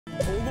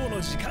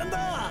時間だ。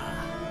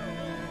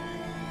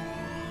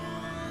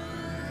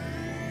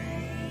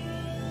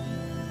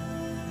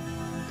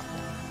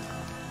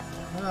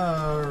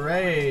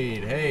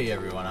Alright, hey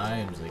everyone, I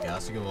am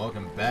Zachostic and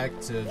welcome back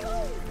to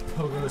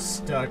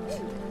Pogostuck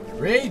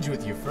Rage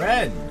with your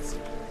friends.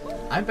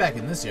 I'm back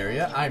in this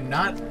area. I'm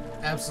not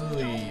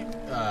absolutely,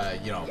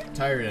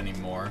 tired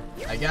anymore.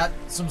 I got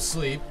some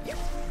sleep,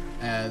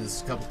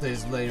 as a couple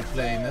days later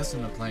playing this,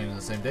 I'm not playing it in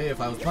the same day. If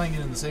I was playing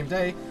it in the same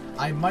day,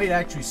 I might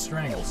actually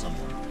strangle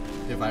someone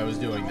if I was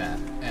doing that,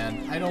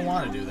 and I don't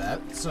want to do that,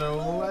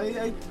 so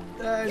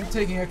I'm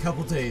taking a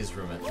couple days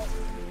from it.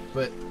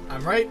 But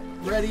I'm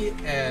ready,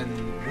 and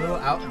will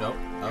out. Nope.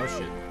 Oh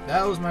shit.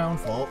 That was my own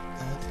fault.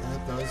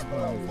 That was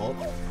my own fault.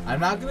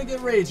 I'm not gonna get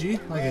ragey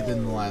like I did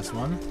in the last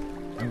one.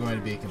 I'm going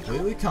to be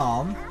completely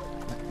calm.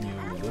 You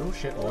little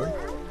shitlord.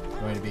 I'm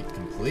going to be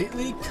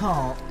completely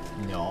calm.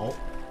 No.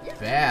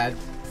 Bad.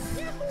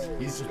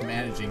 He's just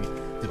managing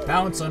to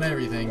bounce on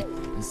everything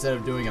instead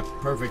of doing a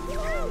perfect.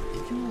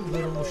 You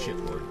little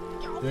shitlord.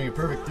 Doing a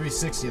perfect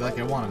 360 like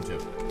I want him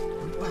to.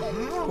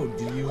 How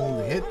do you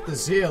hit the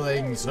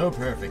ceiling so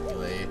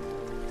perfectly?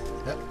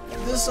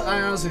 This,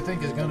 I honestly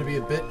think, is going to be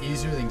a bit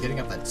easier than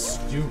getting up that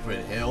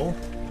stupid hill.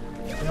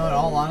 You know, in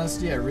all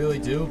honesty, I really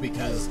do,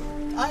 because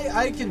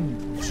I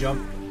can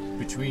jump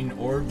between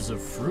orbs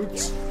of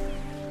fruit.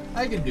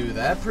 I can do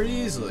that pretty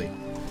easily.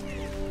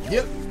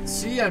 Yep,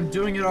 see, I'm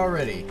doing it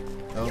already.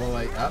 Although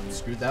I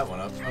screwed that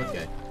one up.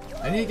 Okay,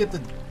 I need to get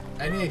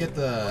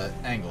the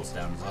angles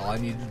down. Is all I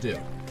need to do.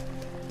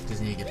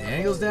 Just need to get the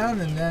angles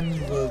down, and then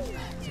we'll.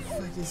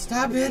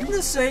 Stop hitting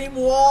the same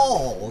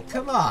wall!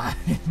 Come on!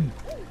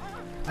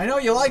 I know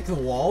you like the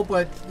wall,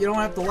 but you don't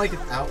have to like it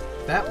out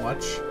that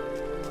much.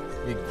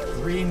 You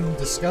green,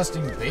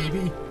 disgusting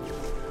baby.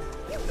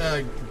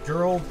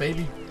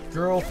 Baby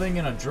girl thing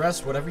in a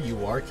dress, whatever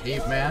you are.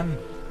 Caveman,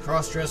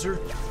 crossdresser,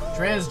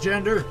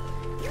 transgender,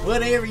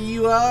 whatever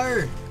you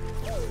are.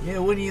 Yeah,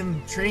 one of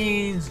them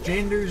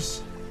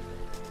transgenders.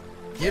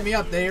 Get me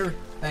up there.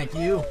 Thank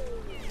you.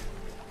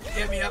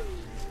 Get me up.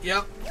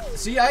 Yep.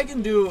 See, I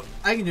can do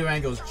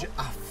angles.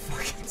 Ah,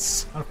 fucking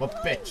son of a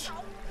bitch.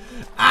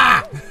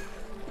 Ah!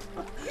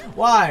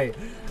 Why?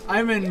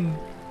 I'm in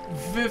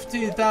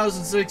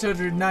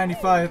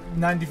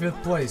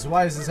 15,695 place.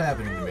 Why is this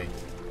happening to me?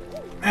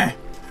 Eh.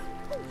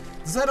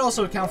 Does that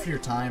also account for your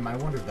time? I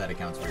wonder if that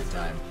accounts for your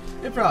time.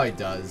 It probably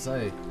does.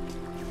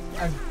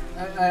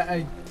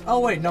 Oh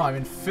wait, no, I'm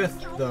in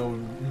 5th though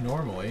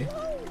normally.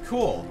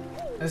 Cool.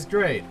 That's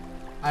great.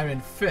 I'm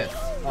in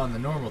 5th on the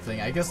normal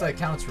thing. I guess that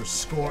counts for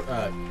score,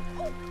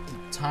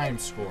 time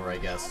score, I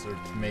guess, or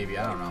maybe,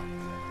 I don't know.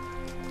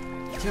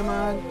 Come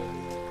on.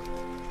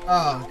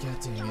 Oh,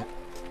 god dang it.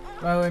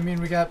 Well, I mean,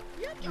 we got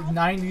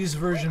 90s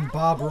version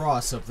Bob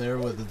Ross up there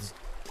with his,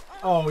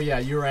 oh yeah,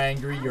 you're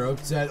angry, you're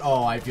upset,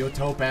 oh, I feel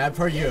so bad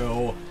for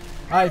you.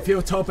 I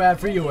feel so bad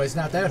for you, it's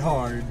not that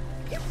hard.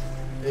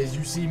 As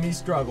you see me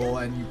struggle,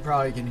 and you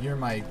probably can hear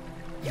my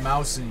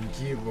mouse and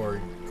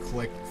keyboard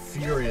click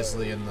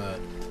furiously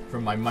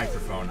from my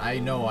microphone. I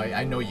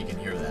know you can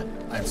hear that.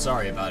 I'm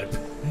sorry about it.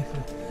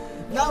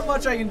 Not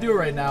much I can do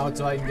right now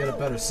until I can get a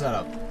better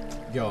setup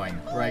going,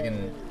 where I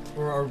can,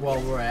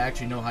 where I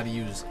actually know how to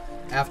use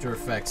After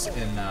Effects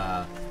in,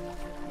 damn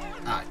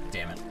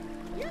it.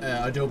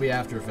 Adobe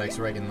After Effects,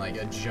 where I can, like,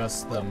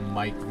 adjust the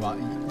mic,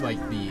 like,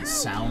 the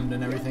sound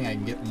and everything. I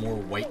can get more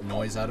white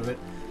noise out of it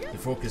to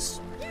focus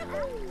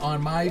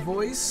on my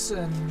voice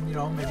and, you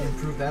know, maybe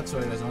improve that so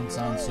it don't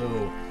sound so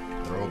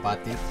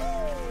robotic.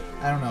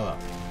 I don't know, though.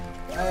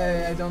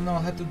 I don't know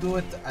how to do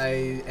it.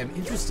 I am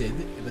interested,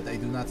 but I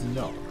do not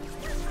know.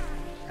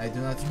 I do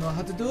not know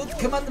how to do it.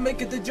 Come on,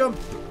 make it a jump.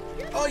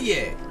 Oh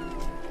yeah.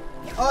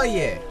 Oh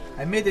yeah.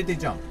 I made it a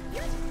jump.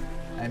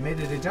 I made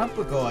it a jump.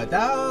 We'll go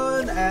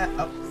down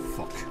and... Oh,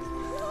 fuck.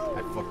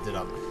 I fucked it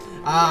up.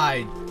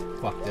 I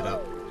fucked it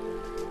up.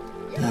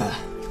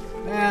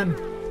 Man.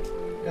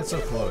 I got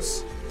so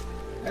close.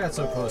 I got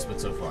so close,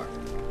 but so far.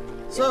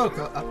 So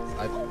close. Oh,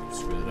 I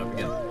screwed it up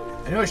again.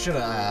 I know I should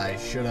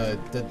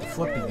have did the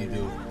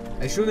flippy-doo.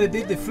 I should have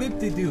did the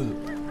flip-de-doo.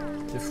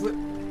 The flip.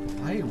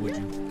 Why would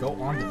you go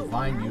onto the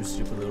vine, you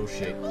stupid little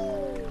shit?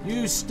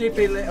 You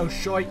stupid little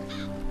shite.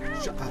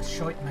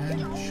 Shite man.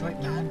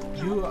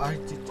 You are.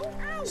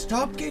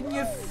 Stop getting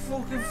your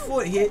fucking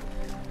foot hit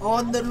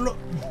on the lo.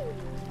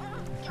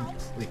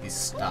 Please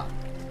stop.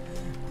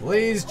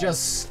 Please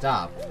just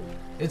stop.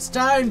 It's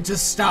time to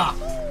stop.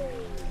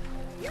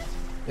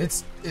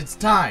 It's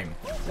time.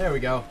 There we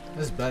go.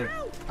 This is better.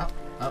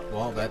 Oh,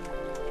 well, that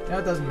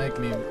doesn't make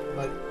me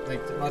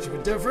make much of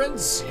a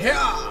difference.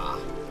 Yeah!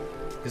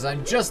 Because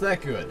I'm just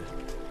that good.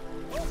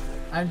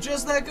 I'm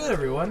just that good,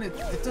 everyone.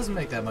 It doesn't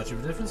make that much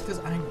of a difference because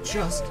I'm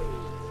just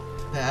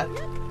that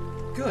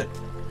good.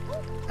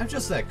 I'm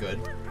just that good.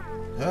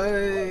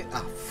 Hey,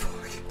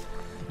 fuck.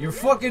 Your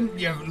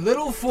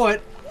little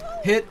foot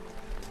hit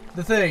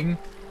the thing.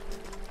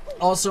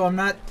 Also, I'm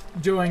not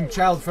doing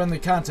child-friendly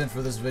content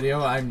for this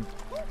video. I'm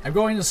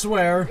going to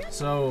swear,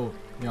 so,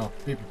 you know,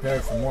 be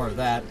prepared for more of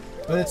that.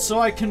 But it's so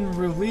I can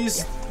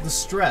release the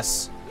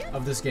stress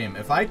of this game.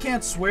 If I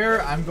can't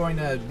swear, I'm going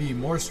to be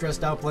more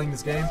stressed out playing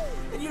this game.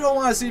 And you don't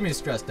want to see me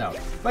stressed out.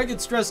 If I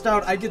get stressed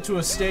out, I get to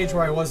a stage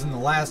where I was in the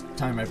last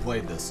time I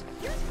played this.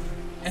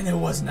 And it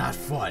was not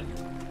fun.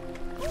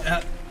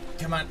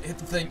 Come on, hit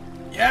the thing.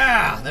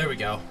 Yeah! There we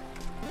go.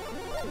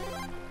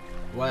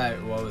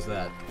 What was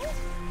that?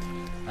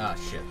 Ah,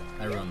 shit.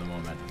 I ruined the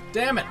momentum.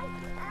 Damn it!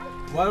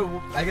 What?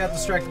 I got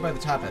distracted by the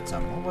top hat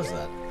sound. What was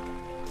that?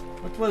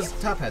 What was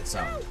top hat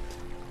sound?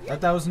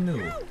 That was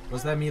new.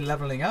 Was that me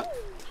leveling up?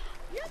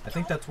 I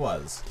think that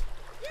was.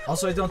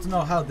 Also, I don't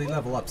know how the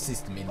level up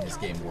system in this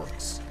game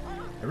works.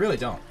 I really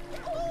don't.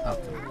 Oh,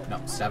 come on.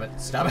 No, stop it.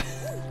 Stop it.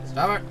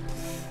 Stop it.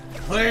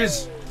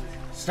 Please.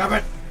 Stop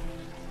it.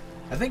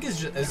 I think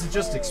is it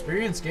just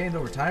experience gained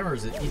over time, or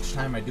is it each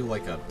time I do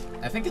like a...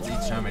 I think it's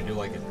each time I do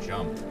like a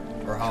jump.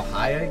 Or how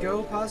high I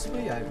go,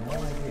 possibly? I have no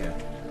idea.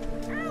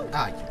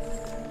 Ah, you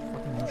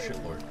fucking little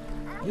shitlord.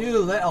 You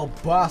little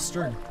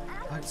bastard.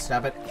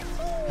 Stop it.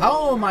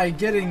 How am I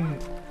getting...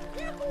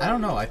 I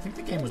don't know. I think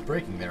the game was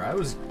breaking there. I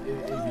was...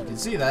 If you can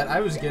see that,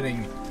 I was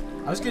getting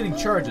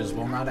charges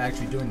while not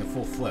actually doing the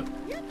full flip.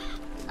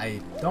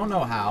 I don't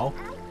know how.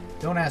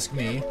 Don't ask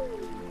me.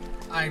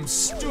 I'm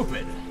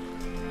stupid.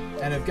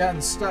 And have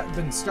been stuck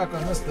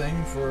on this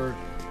thing for a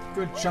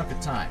good chunk of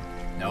time.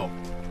 No.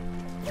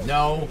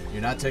 No,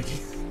 you're not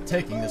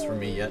taking this from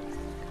me yet.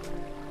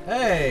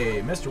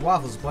 Hey, Mr.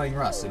 Waffles is playing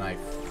Rust, and I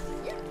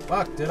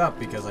fucked it up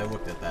because I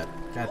looked at that.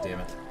 God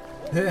damn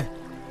it.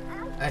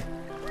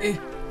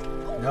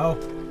 No.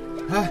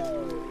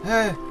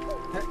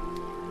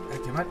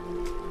 Come on.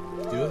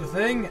 Do the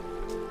thing.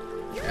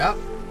 Yep.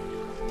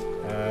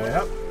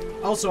 Yep.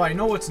 Also, I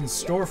know what's in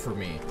store for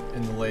me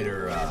in the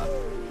later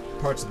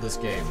parts of this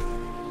game.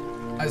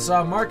 I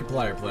saw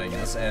Markiplier playing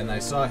this, and I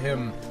saw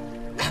him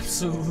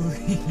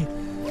absolutely,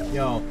 you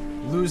know,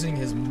 losing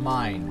his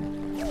mind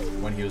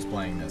when he was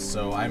playing this.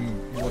 So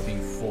I'm looking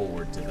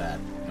forward to that.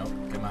 Nope,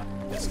 come on.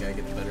 This guy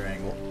gets a better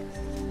angle.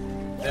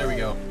 There we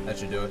go. That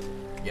should do it.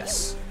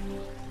 Yes.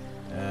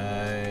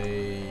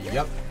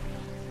 Yep.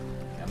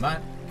 Come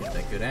on. Get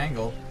that good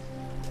angle.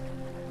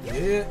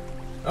 Yeah.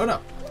 Oh no.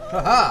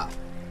 Haha.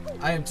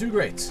 I am too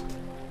great.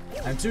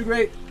 I'm too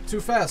great, too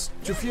fast,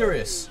 too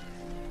furious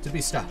to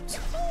be stopped.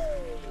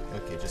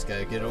 Okay, just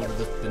gotta get over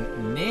this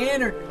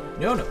banana.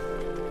 No, no.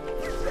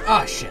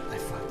 Ah, shit. I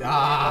fucked.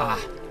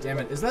 Ah. Damn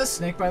it. Is that a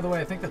snake, by the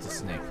way? I think that's a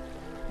snake.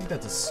 I think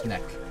that's a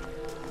snake.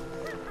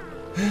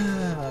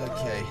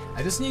 Okay.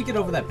 I just need to get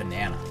over that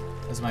banana.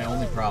 That's my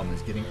only problem,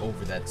 is getting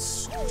over that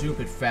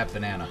stupid fat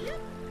banana.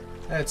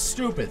 That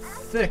stupid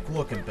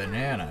thick-looking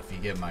banana, if you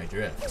get my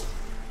drift.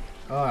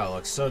 Oh, it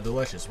looks so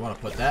delicious. Want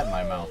to put that in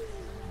my mouth.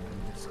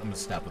 I'm gonna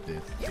stop with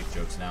the big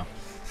jokes now.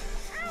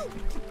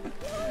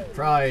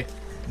 Probably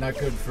not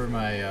good for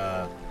my,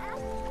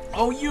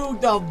 Oh, you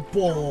the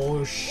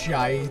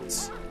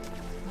bullshit.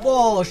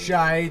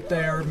 Bullshit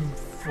there,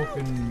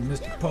 fucking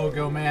Mr.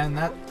 Pogo, man.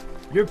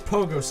 Your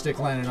pogo stick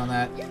landed on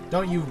that.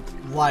 Don't you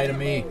lie to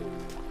me.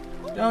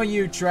 Don't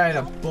you try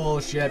to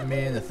bullshit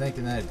me into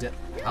thinking that it did.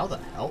 How the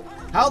hell?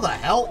 How the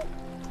hell?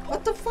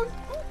 What the fuck?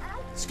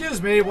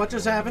 Excuse me, what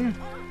just happened?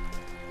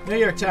 New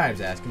York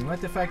Times asking,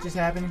 what the fuck just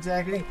happened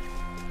exactly?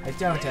 I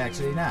don't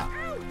actually know.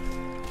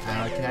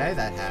 Okay,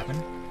 that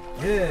happened.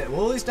 Yeah,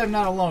 well, at least I'm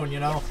not alone, you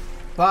know.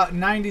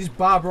 90s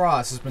Bob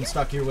Ross has been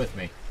stuck here with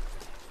me.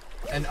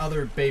 And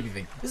other baby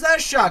things. Is that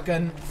a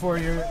shotgun for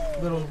your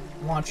little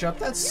launch up?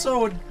 That's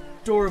so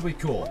adorably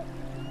cool.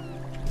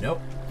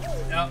 Nope.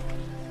 Nope.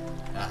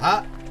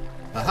 Aha.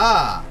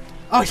 Aha.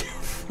 Oh, you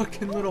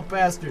fucking little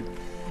bastard.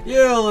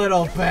 You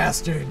little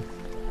bastard.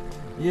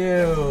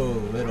 You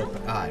little...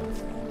 I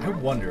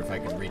wonder if I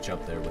could reach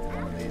up there with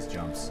one of these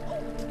jumps.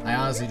 I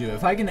honestly do.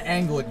 If I can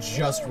angle it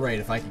just right,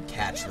 if I can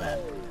catch that.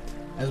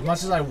 As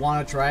much as I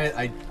want to try it,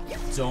 I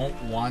don't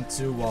want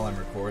to while I'm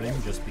recording,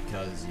 just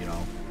because, you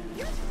know,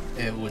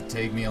 it would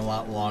take me a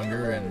lot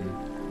longer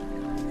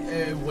and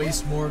it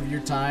wastes more of your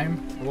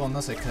time. Well,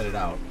 unless I cut it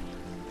out.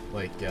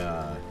 Like,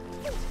 but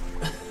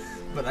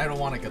I don't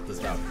want to cut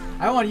this out.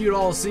 I want you to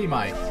all see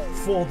my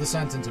full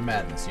descent into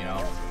madness, you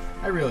know?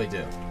 I really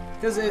do.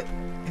 Because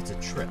it's a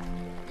trip.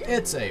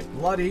 It's a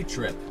bloody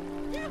trip.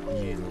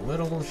 You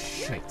little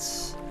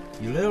shites.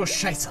 You little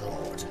shites,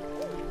 lord.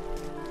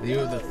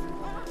 You're the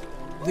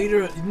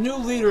new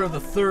leader of the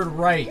Third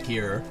Reich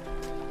here.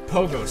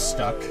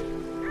 Pogostuck.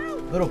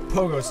 Little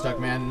Pogostuck,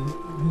 man.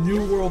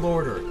 New World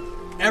Order.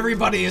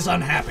 Everybody is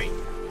unhappy.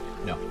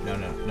 No.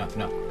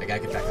 I gotta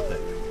get back up there.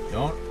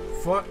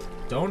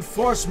 Don't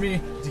force me,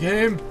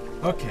 game.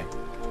 Okay.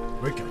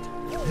 We're good.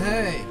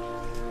 Hey.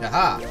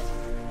 Yaha.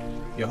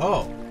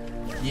 Yo-ho.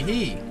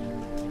 Yee-hee.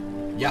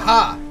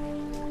 Yaha.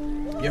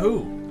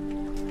 Yahoo.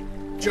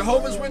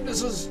 Jehovah's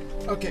Witnesses.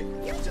 Okay.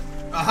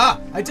 Aha!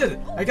 I did it.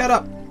 I got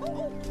up.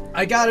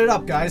 I got it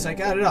up, guys. I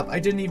got it up. I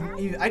didn't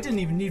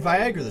even need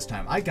Viagra this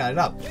time. I got it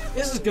up.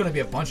 This is gonna be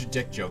a bunch of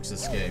dick jokes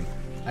this game.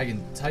 I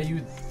can tell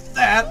you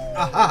that.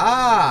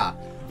 Ahaha!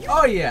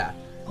 Oh yeah.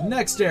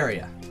 Next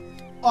area.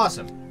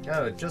 Awesome.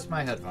 Gotta adjust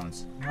my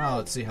headphones. Now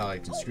let's see how I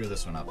can screw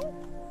this one up.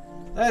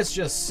 Let's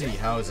just see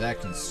how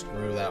Zach can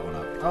screw that one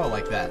up. Oh,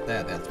 like that.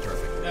 That's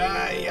perfect.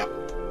 Yep.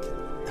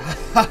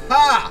 Ha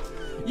ha!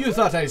 You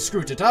thought I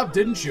screwed it up,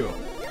 didn't you?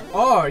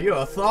 Oh, you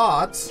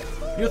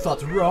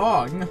thought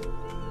wrong.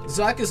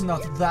 Zach is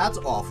not that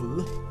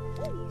awful.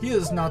 He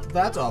is not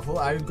that awful.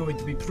 I'm going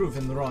to be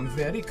proven wrong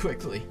very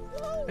quickly.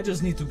 I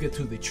just need to get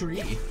to the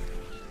tree.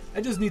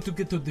 I just need to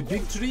get to the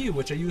big tree,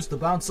 which I used to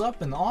bounce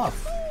up and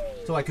off,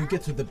 so I could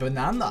get to the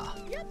banana.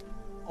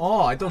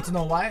 Oh, I don't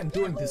know why I'm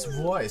doing this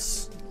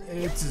voice.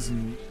 It is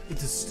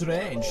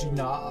strange.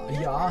 Nah,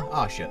 yeah.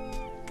 Ah, shit.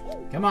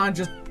 Come on,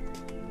 just...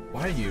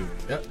 Why are you...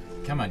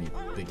 come on, you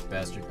big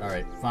bastard.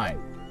 Alright, fine.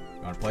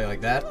 You want to play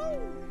like that?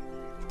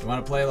 You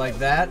want to play like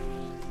that?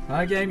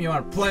 Huh, game? You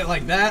want to play it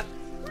like that?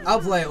 I'll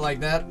play it like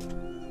that.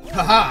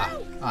 Haha!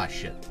 Ah,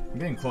 shit. I'm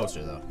getting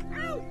closer, though.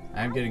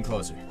 I'm getting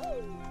closer.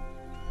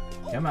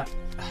 Come on.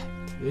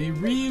 Hey,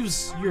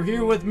 Reeves, you're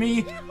here with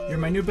me. You're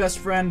my new best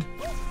friend.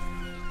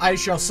 I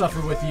shall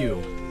suffer with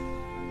you.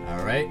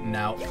 Alright,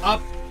 now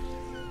up.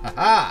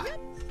 Haha!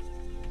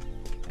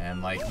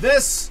 And like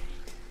this,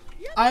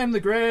 I am the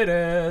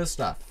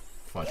greatest. Ah,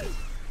 fudge it.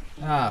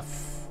 Ah,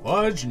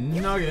 fudge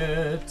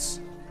nuggets.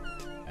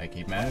 I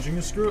keep managing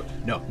to screw it.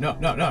 No.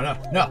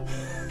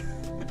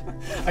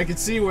 I could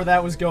see where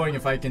that was going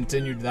if I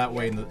continued that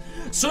way in the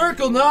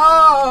circle.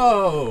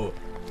 No!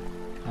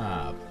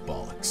 Ah,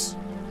 bollocks.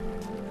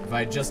 If I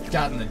had just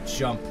gotten the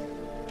jump.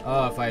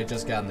 Oh, if I had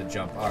just gotten the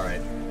jump.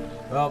 Alright.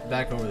 Well,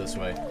 back over this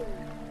way.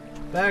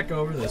 Back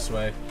over this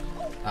way.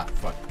 Ah,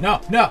 fuck.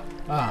 No!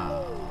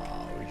 Oh,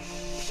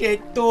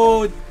 shit,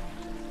 dude.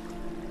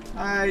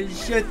 Ah,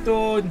 shit,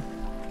 dude.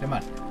 Come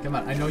on.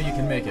 I know you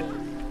can make it.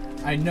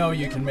 I know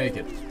you can make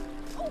it.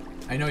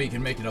 I know you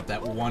can make it up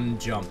that one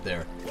jump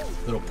there.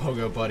 Little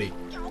pogo buddy.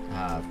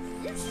 Ah,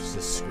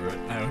 just screw it.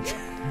 I don't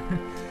care.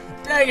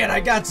 Dang it, I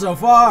got so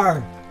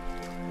far!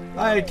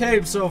 I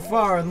came so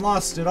far and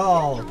lost it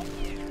all.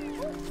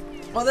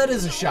 Oh, that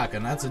is a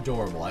shotgun. That's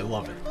adorable. I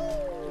love it.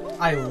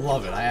 I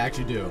love it. I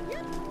actually do.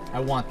 I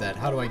want that.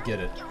 How do I get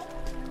it?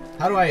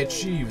 How do I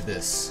achieve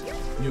this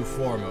new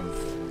form of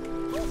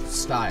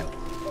style?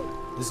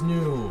 This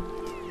new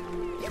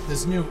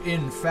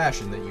in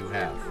fashion that you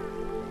have.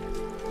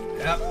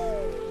 Yep.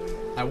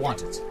 I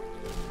want it.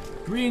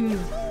 Green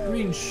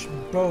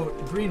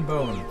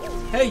bone.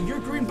 Hey, you're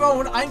green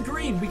bone. I'm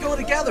green. We go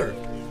together.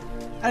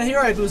 And here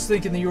I was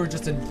thinking that you were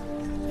just a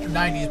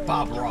 90s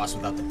Bob Ross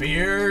without the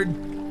beard.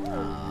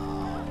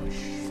 Oh,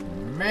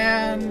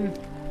 man.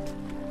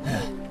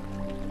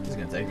 This is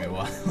gonna take me a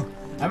while.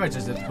 I might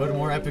just have to put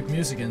more epic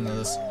music into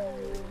this.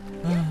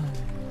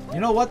 You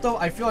know what, though?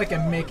 I feel like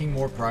I'm making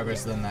more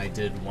progress than I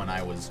did when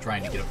I was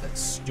trying to get up that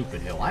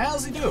stupid hill. I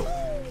honestly do.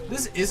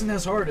 This isn't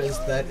as hard as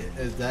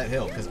that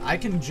hill, because I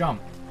can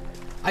jump.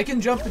 I can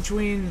jump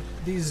between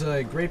these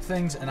grape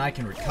things, and I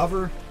can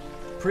recover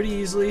pretty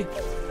easily,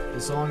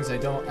 as long as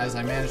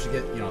I manage to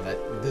get, you know,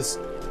 this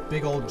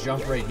big old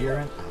jump right here.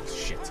 And, oh,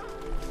 shit.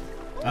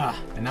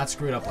 And not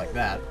screw it up like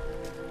that.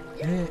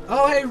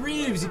 Oh, hey,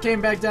 Reeves, you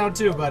came back down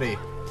too, buddy.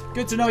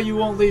 Good to know you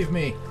won't leave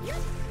me.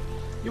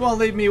 You won't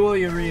leave me, will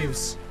you,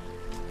 Reeves?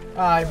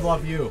 I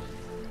love you.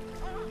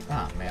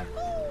 Ah, man.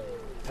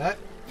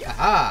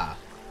 Aha!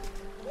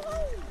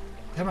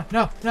 Come on,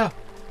 no!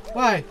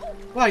 Why?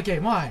 Why,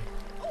 game, why?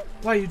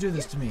 Why you do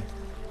this to me?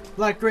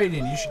 Black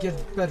Gradient, you should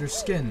get better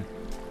skin.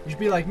 You should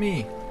be like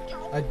me.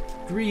 A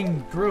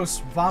green, gross,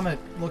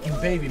 vomit-looking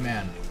baby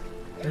man.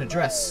 In a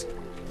dress.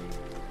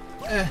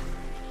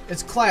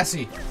 It's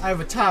classy. I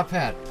have a top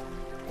hat.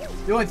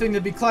 The only thing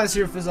that'd be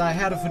classier if I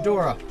had a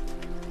fedora.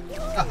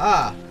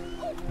 Aha!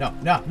 No!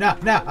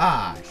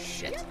 Ah,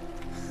 shit.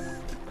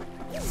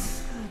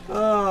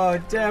 Oh,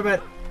 damn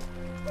it.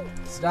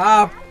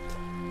 Stop.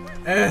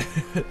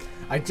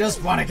 I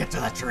just want to get to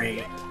the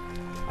tree.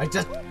 I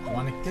just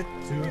want to get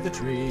to the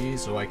tree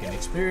so I can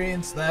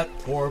experience that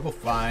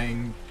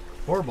horrifying.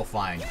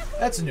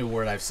 That's a new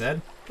word I've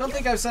said. Don't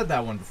think I've said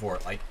that one before,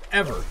 like,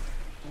 ever.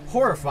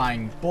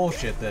 Horrifying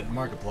bullshit that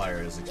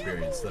Markiplier has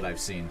experienced that I've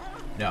seen.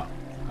 No.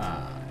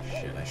 Ah,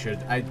 shit.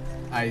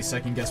 I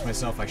second guessed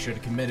myself. I should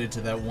have committed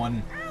to that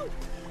one.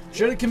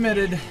 Should have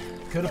committed.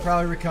 Could have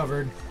probably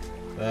recovered.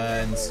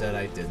 But instead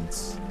I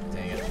didn't.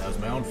 Dang it. That was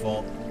my own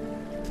fault.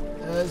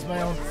 That was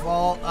my own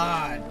fault.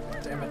 Ah,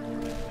 damn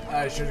it.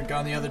 I should have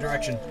gone the other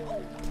direction.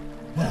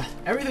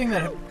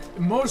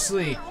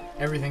 Mostly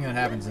everything that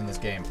happens in this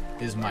game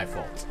is my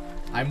fault.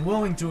 I'm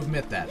willing to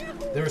admit that.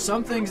 There are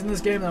some things in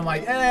this game that I'm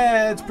like,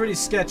 it's pretty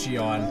sketchy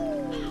on.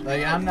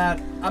 Like, I'm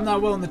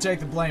not willing to take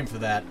the blame for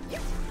that.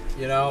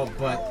 You know,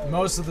 but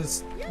most of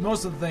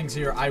the things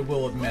here I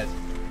will admit,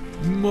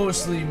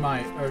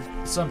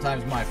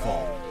 sometimes my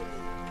fault.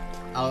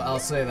 I'll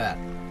say that.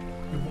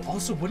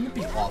 Also, wouldn't it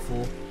be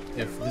awful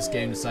if this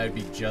game decided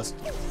to be just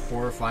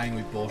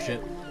horrifyingly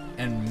bullshit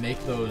and make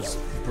those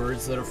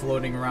birds that are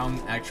floating around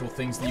actual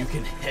things that you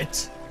can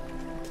hit?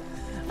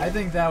 I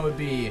think that would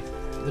be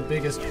the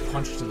biggest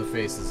punch to the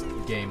face this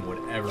game would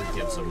ever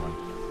give someone.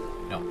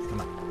 No,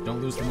 come on.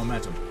 Don't lose the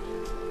momentum.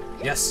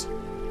 Yes!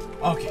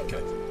 Okay,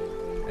 good.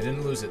 I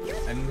didn't lose it.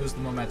 I didn't lose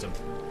the momentum.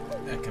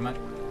 Come on.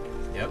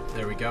 Yep,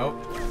 there we go.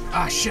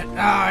 Ah, shit.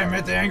 Ah, I'm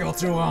at the angle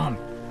too long.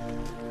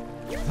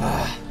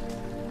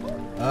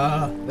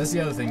 That's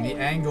the other thing. The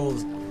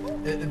angles.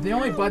 The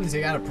only buttons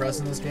you gotta press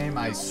in this game,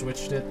 I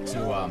switched it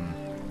to,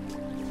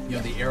 you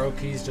know, the arrow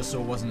keys just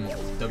so it wasn't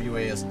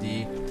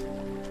WASD.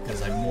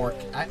 Because I'm more.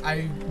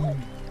 I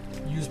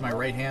use my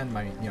right hand.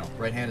 My, you know,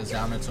 right hand is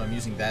dominant, so I'm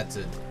using that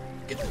to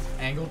get the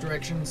angle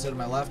direction instead of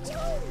my left,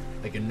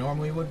 like it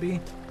normally would be.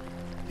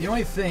 The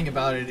only thing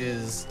about it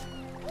is,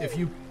 if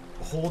you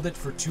hold it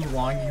for too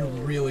long, you're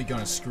really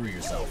gonna screw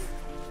yourself.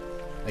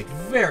 Like,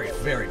 very,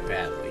 very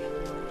badly.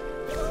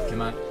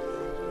 Come on.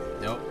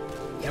 Nope.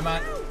 Come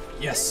on.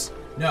 Yes.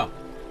 No.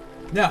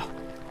 No.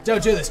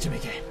 Don't do this to me,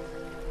 game.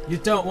 You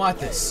don't want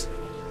this.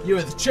 You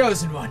are the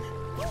chosen one.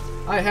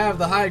 I have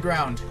the high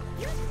ground.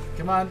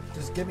 Come on.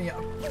 Just get me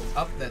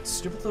up that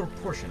stupid little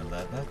portion of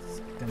that.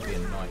 That's gonna be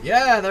annoying.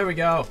 Yeah, there we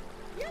go.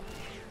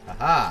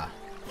 Aha.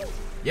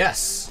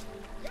 Yes.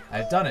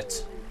 I've done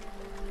it.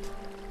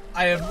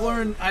 I have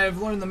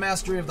learned the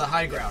mastery of the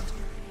high ground.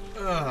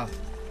 Ugh.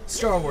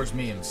 Star Wars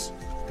memes.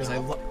 Because I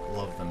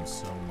love them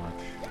so much.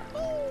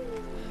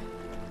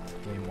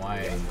 Game,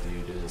 why do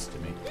you do this to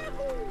me?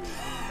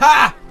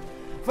 Ha!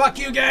 Fuck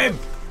you, game!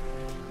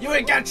 You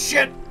ain't got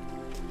shit!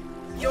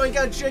 You ain't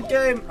got shit,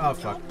 game! Oh,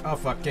 fuck. Oh,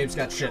 fuck. Game's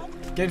got shit.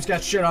 Game's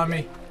got shit on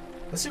me.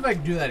 Let's see if I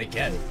can do that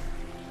again.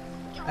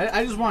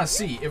 I just want to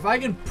see. If I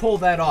can pull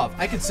that off,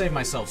 I can save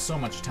myself so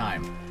much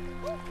time.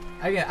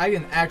 I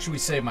can actually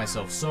save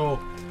myself so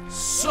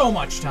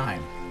much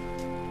time.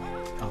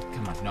 Oh,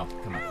 come on. No,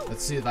 come on.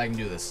 Let's see if I can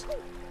do this.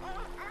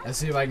 Let's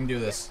see if I can do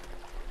this.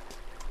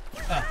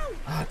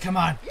 Come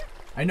on.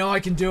 I know I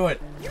can do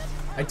it.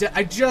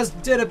 I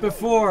just did it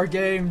before,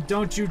 game.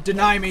 Don't you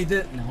deny me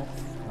this. No.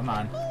 Come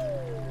on.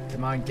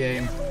 Come on,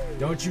 game.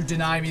 Don't you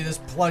deny me this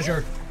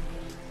pleasure.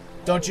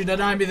 Don't you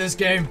deny me this,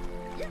 game.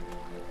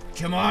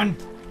 Come on.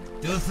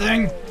 Do the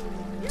thing.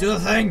 Do the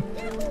thing.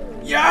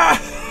 Yeah!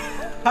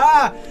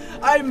 Ha!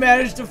 I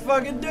managed to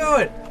fucking do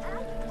it.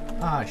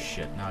 Ah,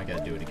 shit. Now I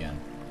gotta do it again.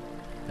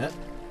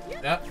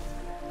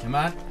 Come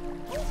on.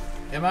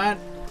 Come on.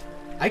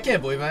 I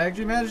can't believe I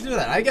actually managed to do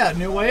that. I got a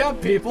new way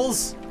up,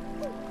 peoples.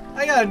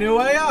 I got a new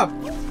way up.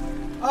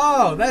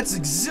 Oh, that's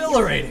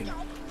exhilarating.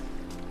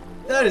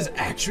 That is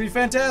actually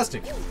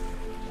fantastic.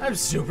 I'm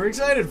super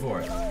excited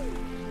for it.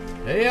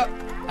 Hey up.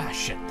 Ah,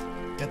 shit.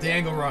 Got the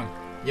angle wrong.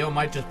 Yo, it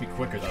might just be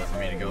quicker, though, for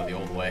me to go the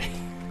old way.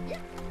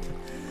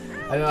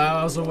 I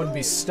also wouldn't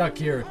be stuck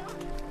here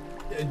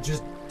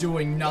just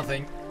doing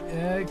nothing.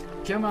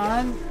 Come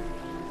on.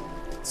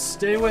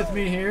 Stay with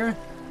me here.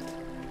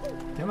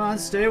 Come on,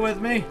 stay with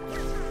me.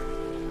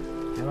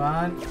 Come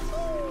on.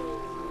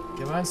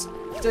 Come on,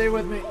 stay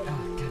with me.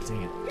 Oh, god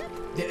dang it.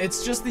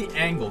 It's just the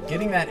angle.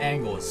 Getting that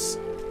angle is...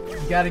 You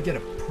gotta get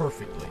it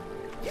perfectly.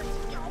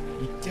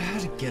 You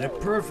gotta get it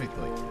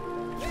perfectly.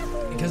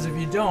 Because if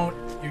you don't,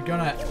 you're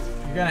gonna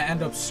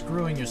end up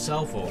screwing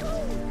yourself over.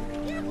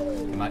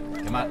 Come on,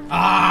 come on.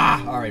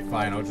 Ah! Alright,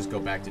 fine. I'll just go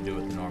back to do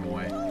it the normal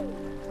way.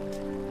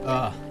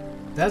 I'm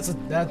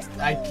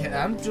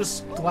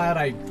just glad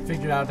I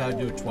figured out how to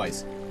do it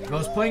twice. If I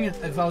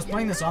was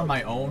playing this on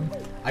my own,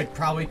 I'd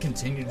probably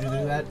continue to do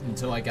that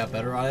until I got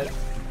better at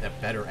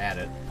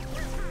it.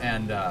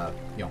 And,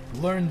 you know,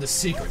 learn the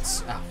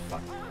secrets. Ah,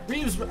 fuck.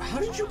 Reeves, how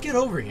did you get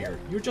over here?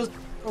 You were just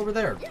over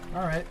there.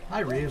 Alright. Hi,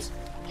 Reeves.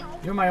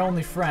 You're my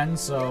only friend,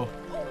 so...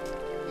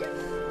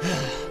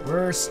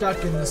 We're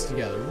stuck in this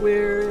together.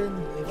 We're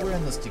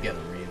in this together,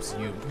 Reeves.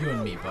 You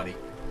and me, buddy.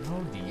 How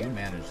do you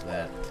manage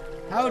that?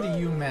 How do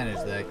you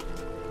manage that,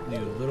 you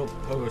little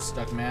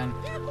Pogostuck man?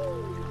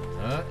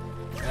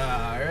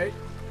 Alright.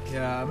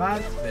 Come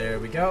on. There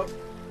we go.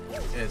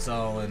 It's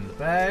all in the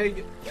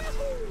bag.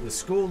 The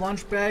school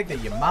lunch bag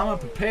that your mama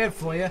prepared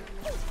for you.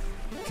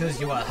 Because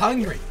you are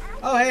hungry.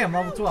 Oh, hey, I'm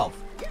level 12.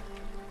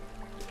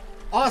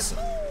 Awesome.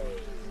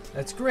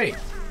 That's great.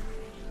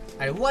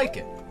 I like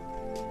it.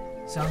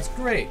 Sounds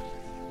great.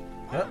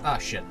 Ah,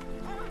 shit.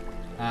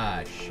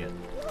 Ah, shit.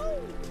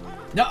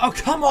 No, oh,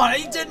 come on.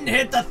 He didn't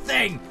hit the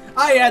thing.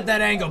 I had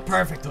that angle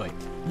perfectly.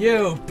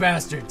 You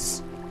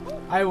bastards.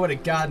 I would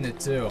have gotten it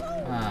too.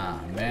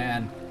 Ah,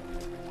 man.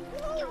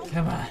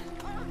 Come on.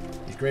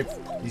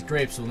 These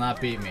grapes will not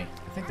beat me.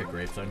 I think they're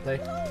grapes, aren't they?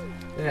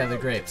 Yeah, they're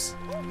grapes.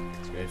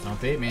 These grapes don't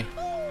beat me.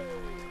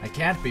 I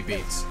can't be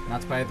beat.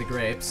 Not by the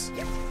grapes.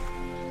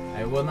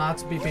 I will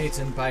not be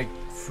beaten by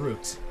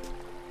fruit.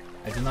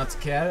 I do not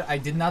care. I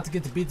did not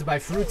get beaten by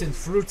fruit and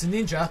Fruit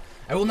Ninja.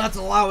 I will not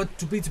allow it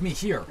to beat me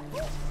here.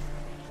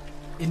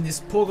 In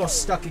this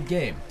Pogostuck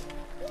game.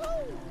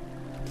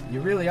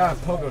 You really are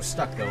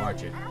Pogostuck though,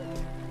 aren't you?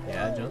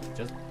 Yeah,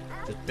 just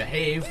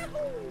behave.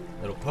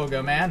 Little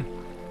Pogo man.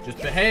 Just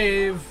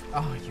behave.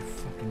 Oh, you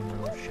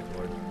fucking little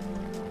shitlord.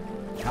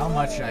 How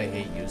much I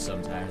hate you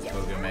sometimes,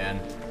 Pogo man.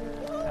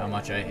 How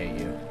much I hate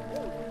you.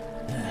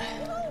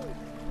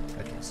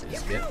 Okay, so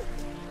just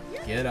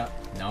get up.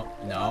 No,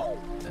 no.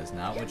 That's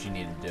not what you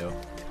need to do.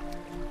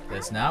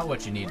 That's not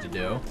what you need to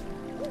do.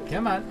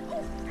 Come on.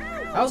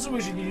 I also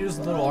wish you could use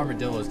the little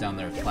armadillos down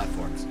there as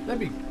platforms. That'd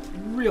be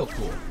real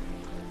cool.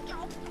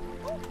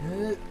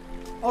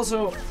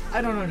 Also,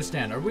 I don't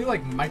understand. Are we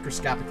like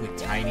microscopically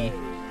tiny?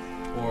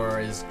 Or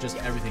is just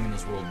everything in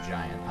this world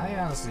giant? I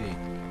honestly...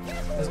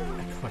 There's a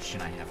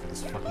question I have for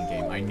this fucking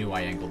game. I knew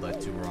I angled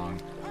that too wrong.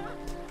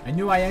 I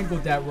knew I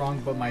angled that wrong,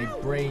 but my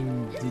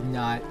brain did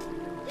not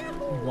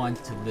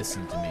want to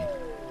listen to me.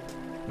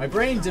 My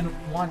brain didn't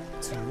want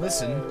to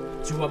listen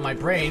to what my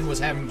brain was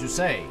having to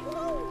say.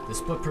 The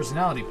split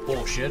personality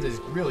bullshit is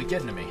really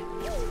getting to me.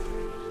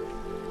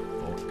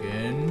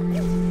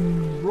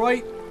 Fucking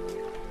right.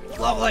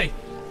 Lovely.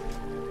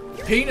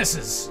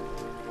 Penises.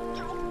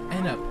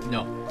 And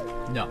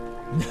no.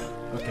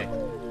 Okay,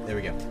 there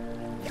we go.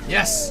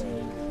 Yes.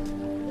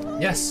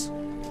 Yes.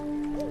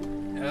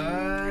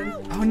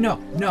 Oh no.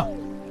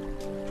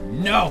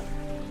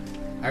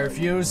 I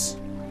refuse.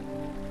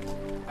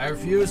 I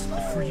refuse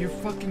for your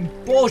fucking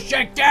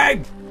bullshit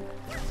game.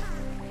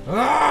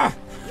 Ah!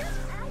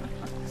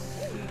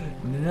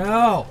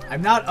 No,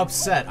 I'm not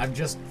upset. I'm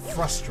just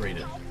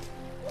frustrated.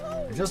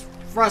 I'm just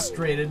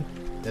frustrated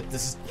that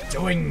this is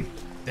doing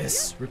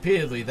this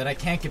repeatedly, that I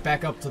can't get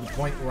back up to the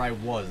point where I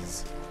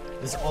was.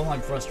 This is all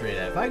I'm frustrated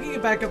at. If I could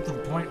get back up to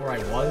the point where I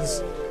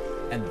was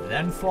and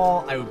then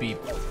fall, I would be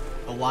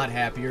a lot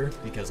happier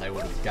because I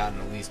would have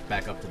gotten at least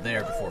back up to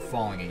there before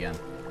falling again.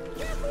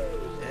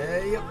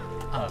 Yep.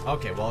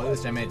 Okay, well, at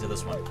least I made it to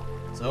this one.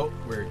 So,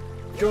 we're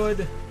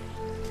good.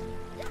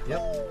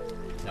 Yep.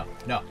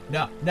 No.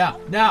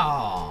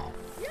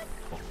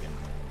 Fucking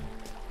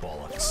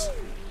bollocks.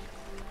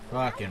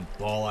 Fucking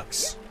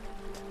bollocks.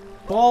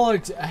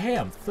 Bollocks. Hey,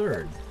 I'm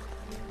third.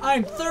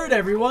 I'm third,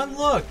 everyone.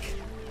 Look.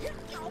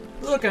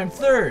 Look, I'm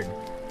third.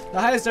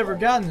 The highest I've ever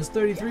gotten is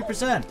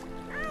 33%.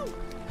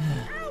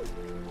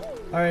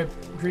 Alright,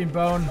 Green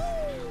Bone.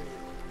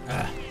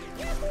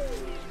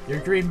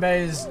 Your Green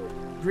Day's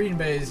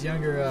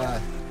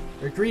younger,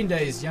 or Green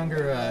Day's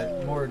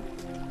younger, more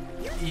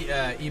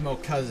emo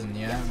cousin,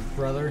 yeah,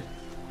 brother?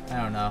 I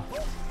don't know.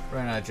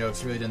 Running out of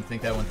jokes, really didn't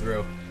think that one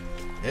through.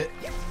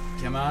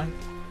 Come on.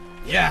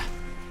 Yeah!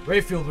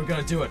 Rayfield, we're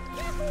gonna do it.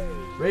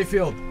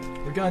 Rayfield,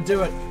 we're gonna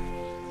do it.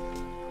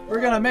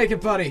 We're gonna make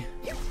it, buddy.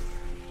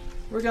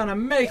 We're gonna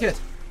make it.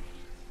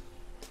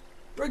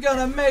 We're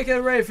gonna make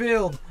it,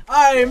 Rayfield.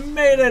 I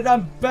made it.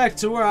 I'm back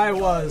to where I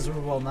was.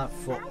 Well, not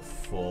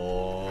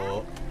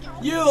full.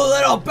 You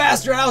little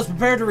bastard! I was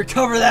prepared to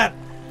recover that.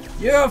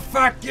 You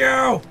fuck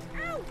you.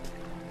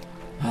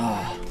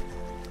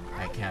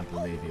 I can't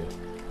believe you.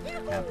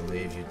 Can't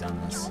believe you've done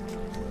this.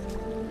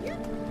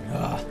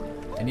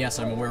 And yes,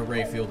 I'm aware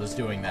Rayfield is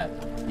doing that.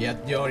 Yeah,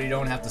 you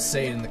don't have to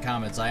say it in the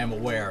comments. I am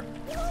aware.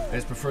 I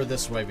just prefer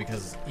this way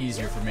because it's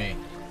easier for me.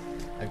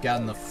 I've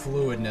gotten the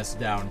fluidness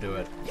down to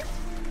it.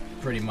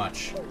 Pretty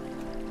much.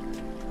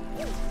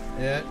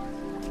 Yeah.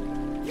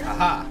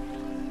 Aha!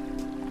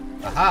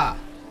 Aha!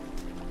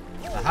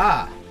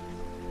 Aha!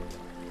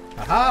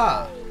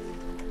 Aha!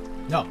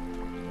 No.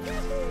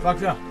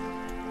 Fuck no.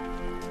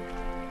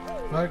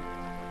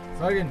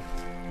 Fucking.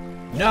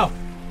 No!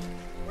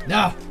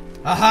 No!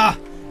 Aha!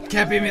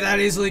 Can't beat me that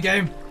easily,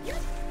 game.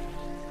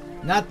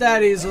 Not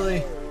that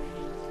easily.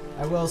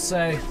 I will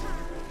say.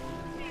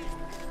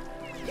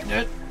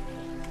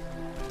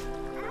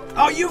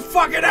 Oh, you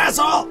fucking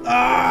asshole!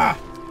 Ah!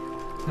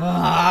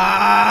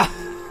 Ah!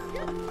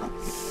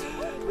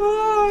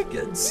 Oh, I'm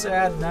getting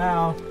sad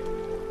now.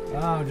 Oh,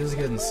 I'm just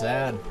getting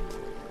sad.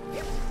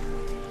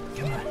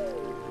 Come on.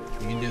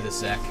 You can do this,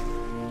 Zach.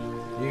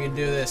 You can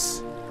do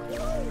this.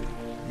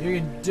 You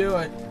can do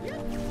it.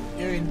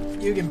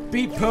 You can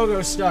beat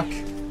Pogostuck.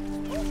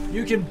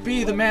 You can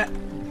be the man.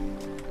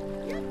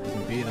 You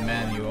can be the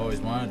man you always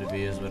wanted to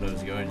be, is what I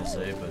was going to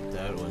say, but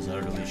that was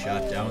utterly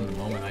shot down the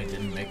moment I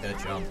didn't make that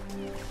jump.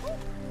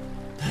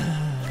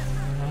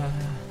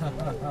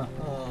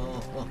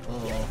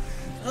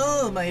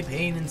 Oh, my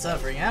pain and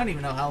suffering. I don't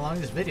even know how long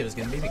this video is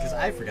going to be because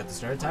I forgot to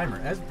start a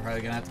timer. I'm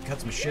probably going to have to cut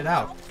some shit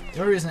out.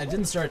 The only reason I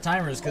didn't start a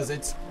timer is because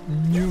it's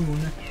noon,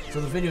 so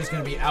the video is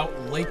going to be out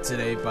late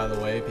today, by the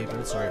way,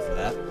 people. Sorry for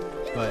that.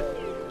 But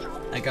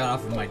I got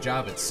off of my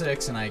job at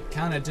 6, and I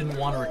kind of didn't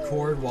want to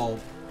record while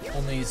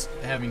only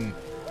having,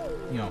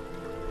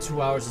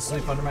 2 hours of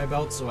sleep under my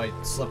belt, so I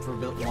slept for a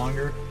bit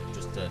longer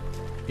just to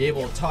be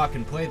able to talk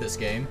and play this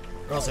game.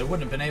 Or else I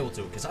wouldn't have been able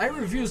to, because I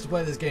refuse to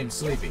play this game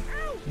sleepy.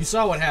 You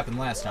saw what happened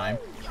last time.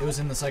 It was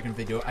in the second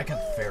video. I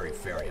got very,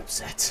 very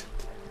upset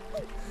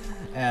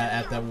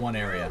at that one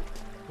area.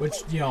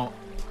 Which,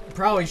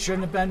 probably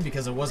shouldn't have been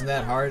because it wasn't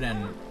that hard,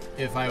 and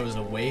if I was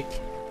awake,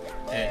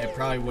 it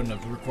probably wouldn't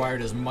have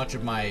required as much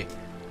of my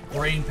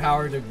brain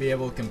power to be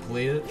able to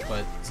complete it.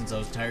 But since I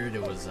was tired,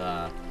 it was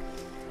a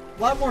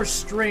lot more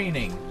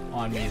straining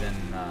on me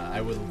than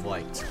I would have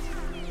liked.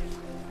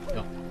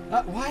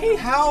 Why?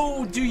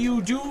 How do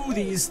you do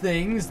these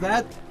things?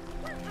 That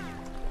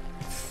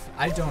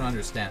I don't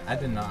understand. I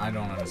don't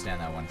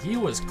understand that one. He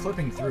was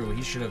clipping through.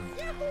 He should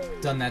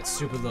have done that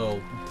stupid little,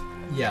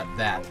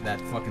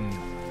 that fucking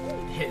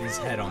hit his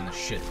head on the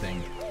shit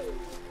thing.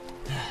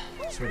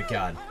 I swear to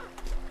God.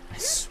 I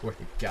swear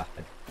to God.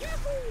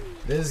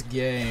 This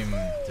game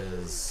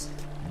does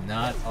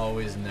not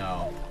always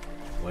know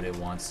what it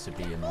wants to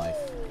be in life.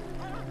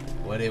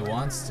 What it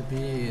wants to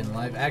be in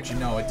life. Actually,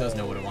 no, it does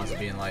know what it wants to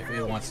be in life.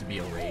 It wants to be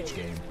a rage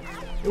game.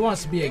 It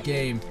wants to be a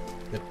game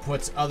that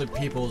puts other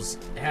people's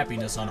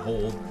happiness on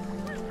hold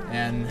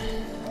and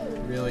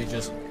really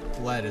just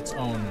let its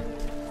own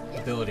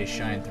ability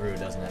shine through,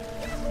 doesn't it?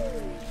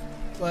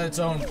 Let its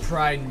own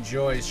pride and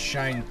joys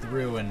shine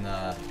through in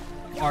the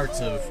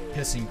art of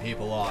pissing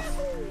people off.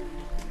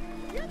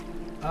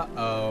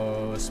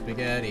 Uh-oh,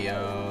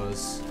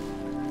 SpaghettiOs.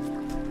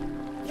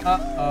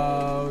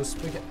 Uh-oh,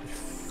 spaghetti.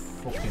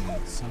 Fucking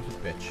son of a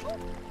bitch.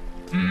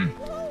 I'm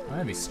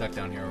gonna be stuck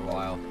down here a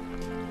while.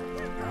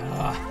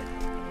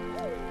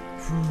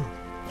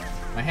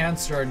 My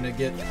hand's starting to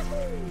get...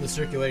 The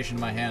circulation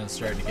in my hand is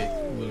starting to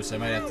get loose. I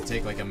might have to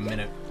take like a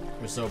minute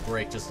or so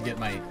break just to get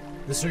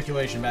the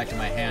circulation back in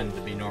my hand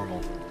to be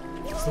normal.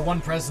 It's the one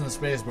pressing the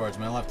spacebar. It's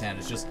my left hand.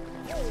 It's just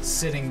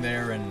sitting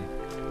there and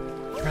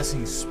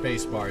pressing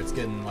spacebar. It's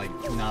getting like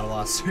not a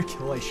lot of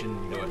circulation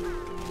into it.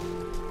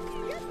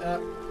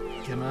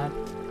 Come on.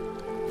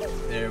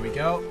 There we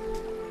go.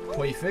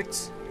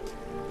 Perfect.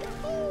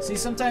 See,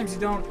 sometimes you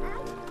don't...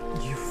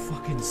 You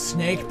fucking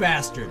snake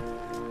bastard.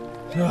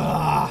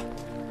 Ah.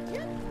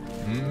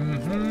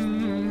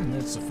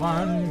 It's a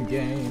fun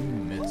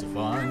game. It's a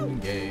fun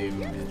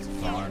game. It's a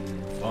fun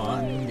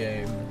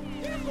game.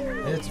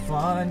 It's a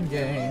fun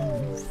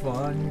game.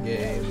 Fun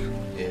game.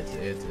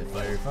 It's a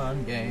very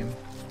fun game.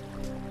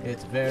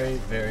 It's a very,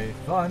 very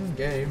fun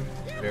game.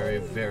 Very,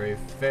 very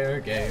fair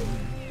game.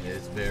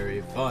 It's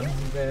very fun,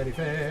 very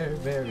fair,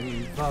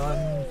 very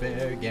fun,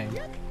 fair game.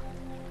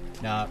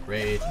 Not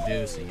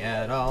rage-inducing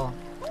at all.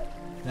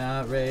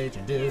 Not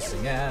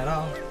rage-inducing at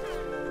all.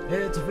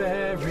 It's a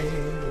very,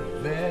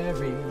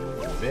 very,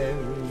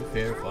 very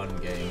fair, fun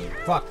game.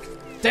 Fuck!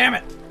 Damn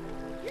it!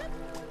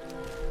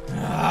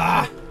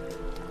 Ah!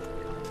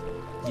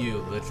 You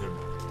little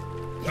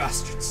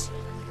bastards!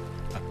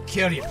 I'll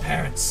kill your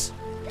parents!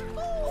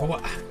 For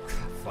what?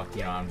 Fuck,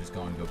 you know, I'm just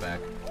going to go back.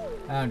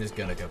 I'm just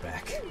gonna go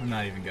back. I'm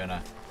not even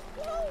gonna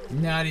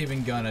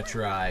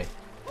try.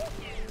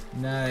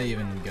 Not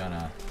even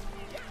gonna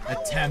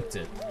attempt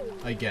it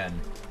again.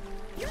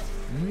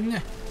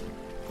 Now,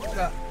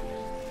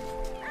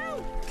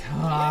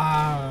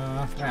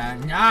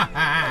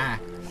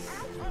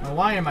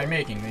 why am I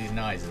making these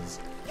noises?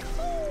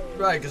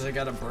 Right, because I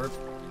got a burp.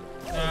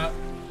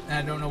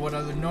 I don't know what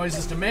other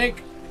noises to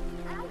make.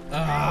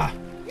 Aha!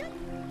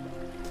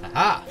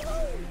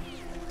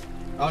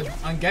 Oh,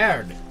 en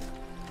garde.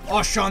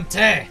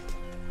 Enchanté!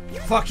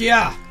 Fuck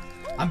yeah!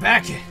 I'm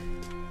back!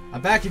 I'm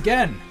back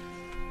again!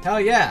 Hell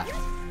yeah!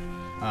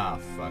 Oh,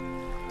 fuck.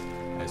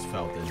 I just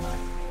fell, didn't I?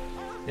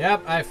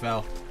 Yep, I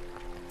fell.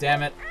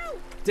 Damn it.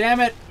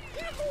 Damn it!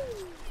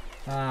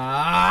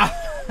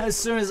 As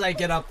soon as I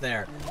get up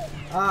there.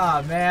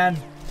 Ah, man.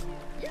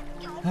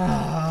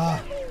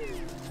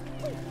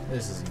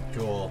 This isn't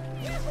cool.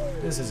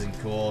 This isn't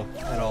cool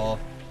at all.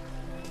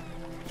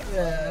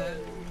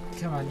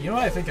 Come on, you know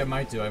what I think I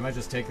might do? I might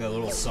just take that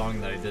little song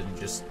that I did and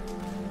just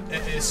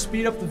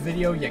speed up the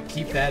video, yet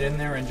keep that in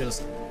there and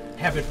just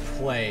have it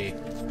play.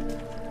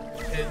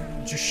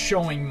 Just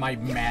showing my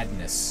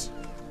madness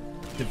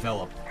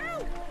develop.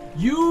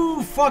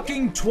 You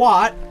fucking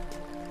twat!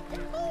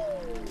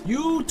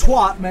 You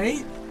twat,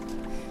 mate!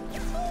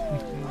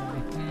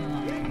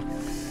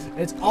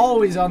 It's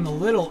always on the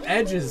little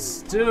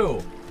edges,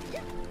 too.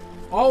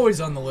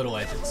 Always on the little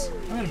edges.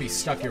 I'm gonna be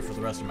stuck here for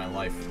the rest of my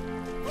life.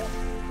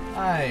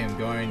 I am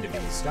going to be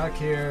stuck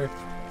here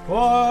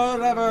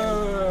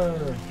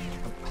forever.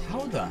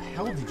 How the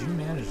hell did you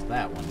manage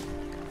that one?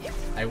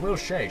 I will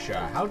say,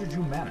 Shah, how did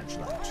you manage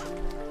that?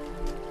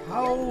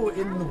 How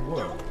in the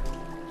world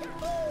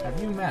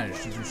have you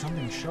managed to do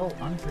something so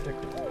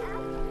unpredictable,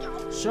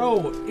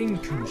 so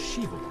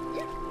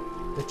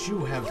inconceivable, that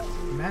you have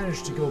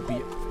managed to go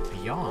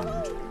beyond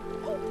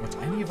what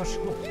any of us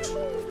hoped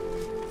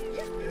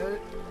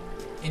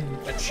in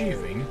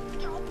achieving?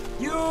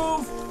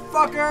 You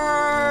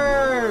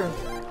fucker!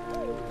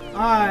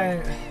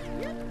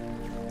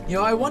 You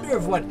know, I wonder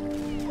if when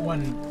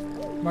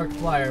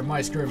Markiplier,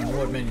 MyScrim, and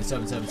Lord Minion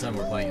 777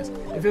 were playing this,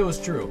 if it was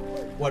true,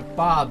 what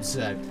Bob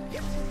said,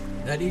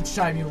 that each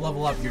time you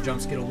level up, your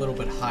jumps get a little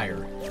bit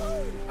higher.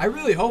 I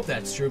really hope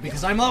that's true,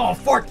 because I'm level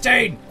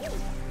 14!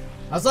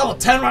 I was level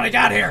 10 when I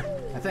got here!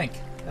 I think.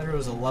 That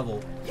was a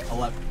level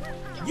 11.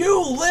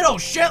 You little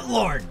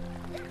shitlord!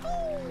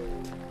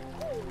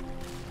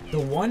 The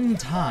one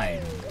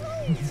time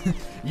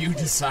you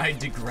decide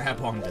to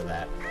grab onto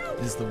that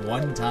is the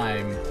one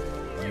time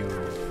you...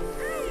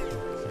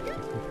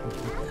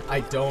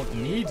 I don't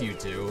need you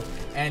to,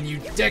 and you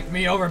dick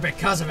me over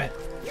because of it.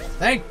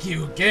 Thank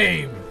you,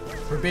 game,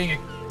 for being a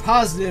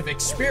positive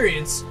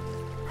experience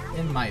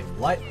in my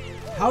life.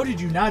 How did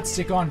you not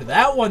stick on to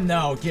that one,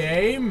 though,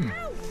 game?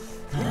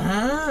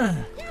 Huh?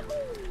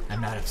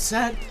 I'm not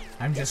upset.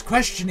 I'm just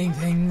questioning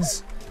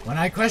things. When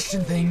I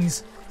question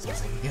things,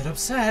 sometimes I can get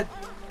upset.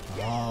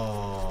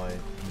 Oh,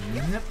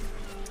 yep.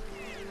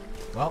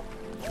 Well,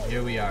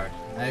 here we are.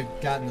 I've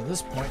gotten to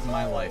this point in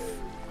my life.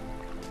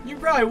 You're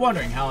probably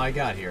wondering how I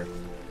got here.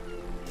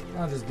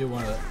 I'll just do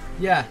one of the...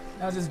 Yeah,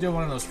 I'll just do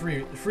one of those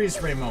freeze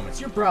frame moments.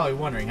 You're probably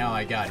wondering how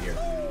I got here.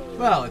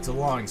 Well, it's a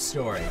long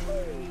story.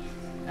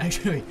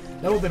 Actually,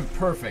 that would have been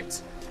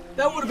perfect.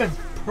 That would have been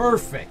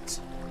perfect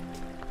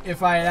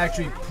if I had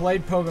actually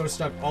played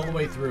Pogostuck all the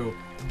way through,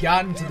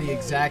 gotten to the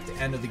exact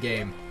end of the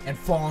game, and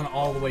fallen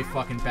all the way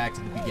fucking back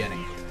to the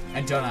beginning.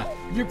 And Jonah,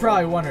 you're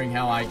probably wondering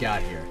how I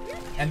got here.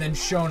 And then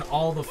shown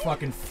all the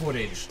fucking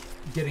footage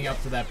getting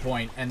up to that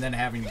point, and then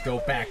having to go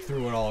back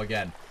through it all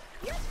again.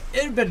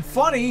 It'd been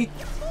funny,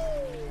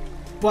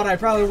 but I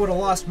probably would have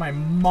lost my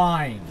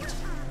mind.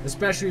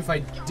 Especially if I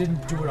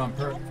didn't do it on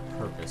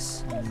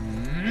purpose.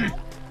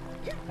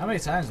 How many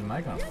times am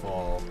I gonna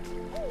fall?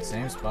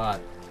 Same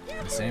spot,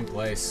 the same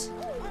place.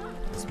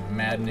 This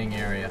maddening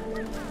area.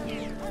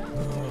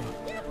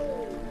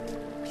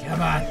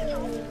 Come on.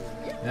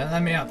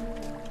 Let me up.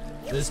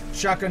 There's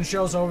shotgun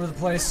shells all over the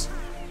place.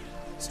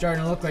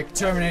 Starting to look like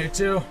Terminator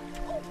 2.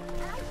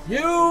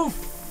 You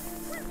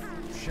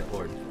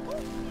shitlord.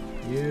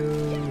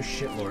 You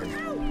shitlord.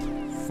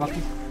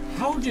 Fucking.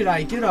 How did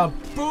I get a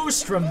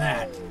boost from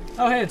that?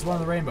 Oh, hey, it's one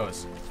of the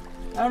rainbows.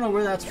 I don't know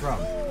where that's from.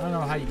 I don't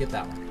know how you get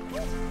that one.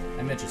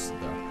 I'm interested,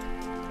 though.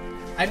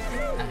 And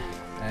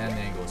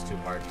the angle is too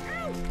hard.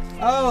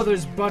 Oh,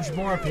 there's a bunch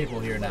more people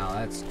here now.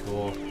 That's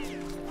cool.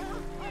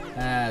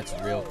 That's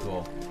real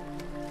cool.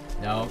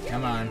 No,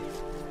 come on.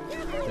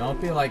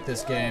 Don't be like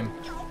this game.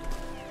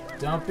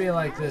 Don't be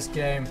like this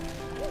game.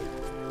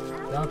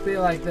 Don't be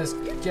like this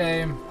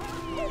game.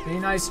 Be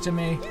nice to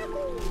me.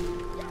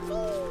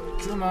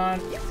 Come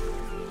on.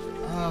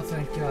 Oh,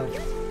 thank God.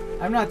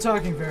 I'm not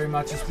talking very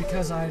much. It's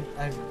because I'm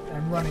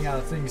running out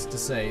of things to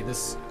say.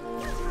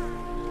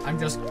 I'm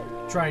just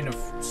trying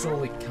to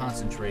solely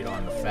concentrate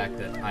on the fact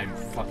that I'm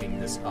fucking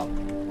this up.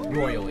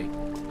 Royally.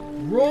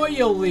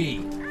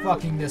 Royally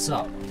fucking this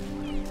up.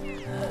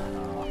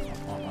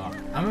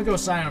 I'm gonna go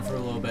silent for a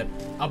little bit.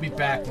 I'll be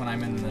back when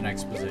I'm in the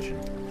next position.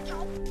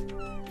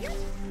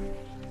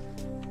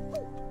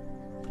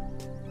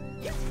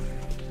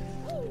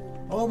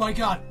 Oh my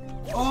God!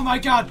 Oh my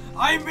God!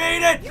 I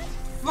made it!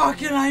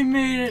 Fucking I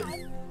made it!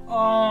 Oh,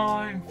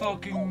 I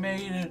fucking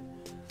made it.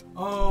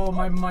 Oh,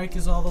 my mic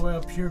is all the way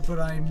up here, but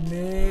I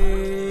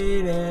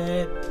made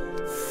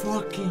it.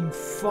 Fucking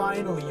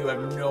finally. You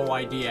have no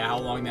idea how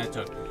long that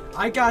took.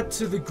 I got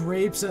to the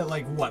grapes at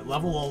like what,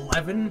 level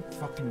 11?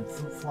 Fucking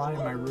fruit fly in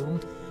my room.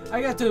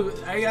 I got to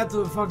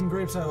the fucking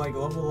grapes at like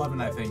level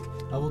 11, I think.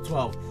 Level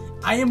 12.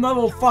 I am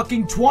level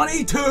fucking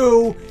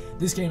 22!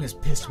 This game has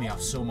pissed me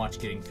off so much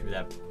getting through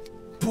that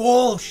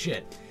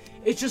bullshit.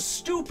 It's just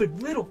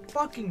stupid little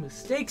fucking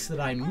mistakes that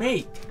I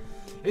make.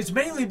 It's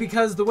mainly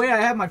because the way I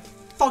have my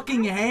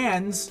fucking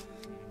hands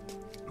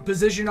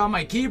positioned on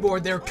my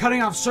keyboard, they're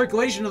cutting off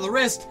circulation of the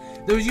wrist.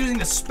 They was using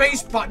the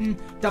space button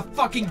to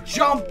fucking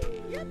jump.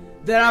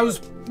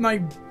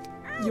 My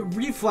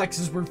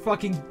reflexes were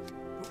fucking,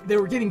 they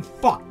were getting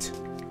fucked.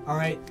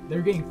 Alright? They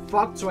were getting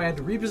fucked, so I had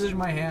to reposition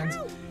my hands.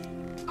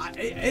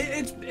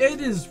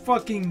 It is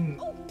fucking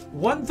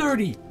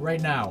 1:30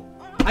 right now.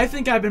 I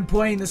think I've been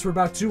playing this for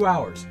about 2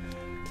 hours.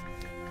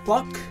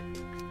 Fuck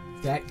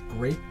that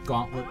Great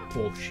Gauntlet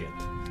bullshit.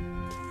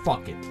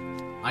 Fuck it.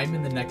 I'm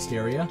in the next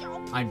area.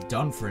 I'm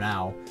done for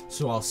now.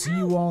 So I'll see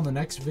you all in the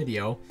next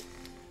video.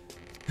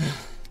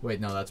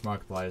 Wait, no, that's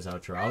Markiplier's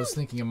outro. I was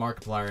thinking of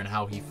Markiplier and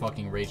how he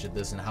fucking raged at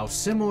this and how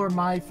similar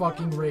my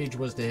fucking rage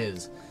was to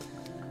his.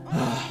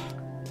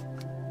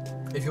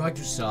 If you liked what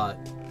you saw,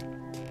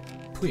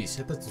 please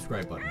hit that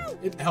subscribe button.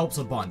 It helps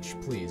a bunch.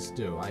 Please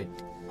do.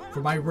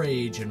 For my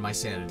rage and my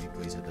sanity,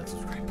 please hit that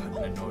subscribe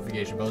button and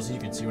notification bell so you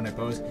can see when I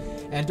post.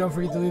 And don't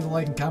forget to leave a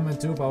like and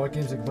comment too about what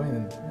games I can play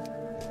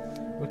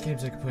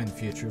in the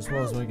future, as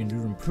well as what I can do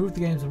to improve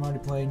the games I'm already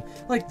playing,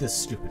 like this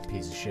stupid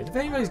piece of shit. If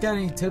anybody's got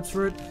any tips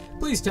for it,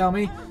 please tell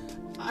me.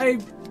 I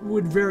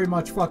would very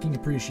much fucking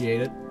appreciate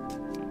it.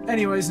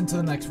 Anyways, until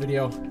the next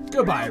video,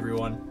 goodbye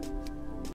everyone.